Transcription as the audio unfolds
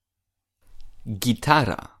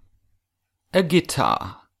Gitara. A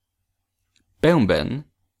guitar. Bęben.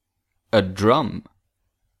 A drum.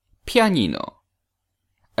 Pianino.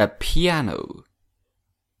 A piano.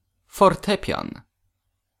 Fortepian.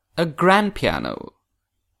 A grand piano.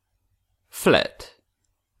 Flet.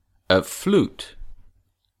 A flute.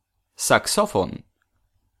 Saxofon.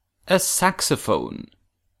 A saxophone.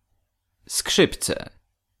 Skrzypce.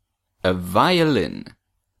 A violin.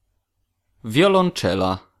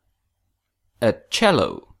 Violoncella. A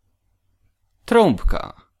cello.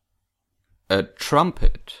 Trąbka. A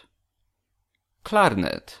trumpet.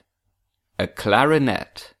 Klarnet. A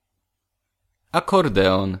clarinet.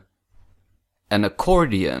 Akordeon. An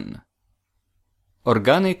accordion.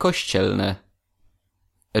 Organy kościelne.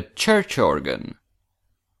 A church organ.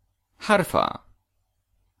 Harfa.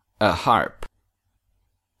 A harp.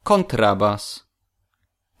 Kontrabas.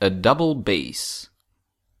 A double bass.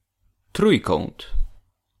 Trójkąt.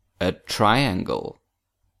 A triangle.